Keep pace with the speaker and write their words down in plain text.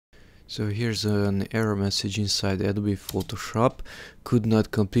So here's an error message inside Adobe Photoshop. Could not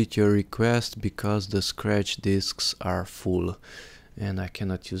complete your request because the scratch disks are full. And I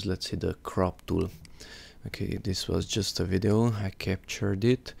cannot use, let's say, the crop tool. Okay, this was just a video, I captured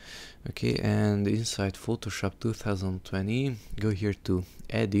it. Okay, and inside Photoshop 2020, go here to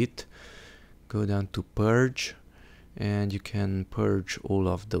Edit, go down to Purge, and you can purge all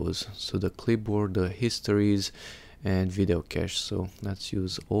of those. So the clipboard, the histories, and video cache. So let's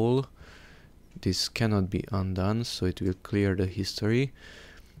use all. This cannot be undone, so it will clear the history.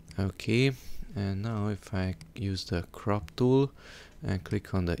 Okay, and now if I use the crop tool and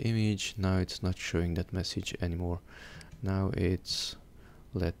click on the image, now it's not showing that message anymore. Now it's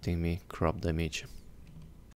letting me crop the image.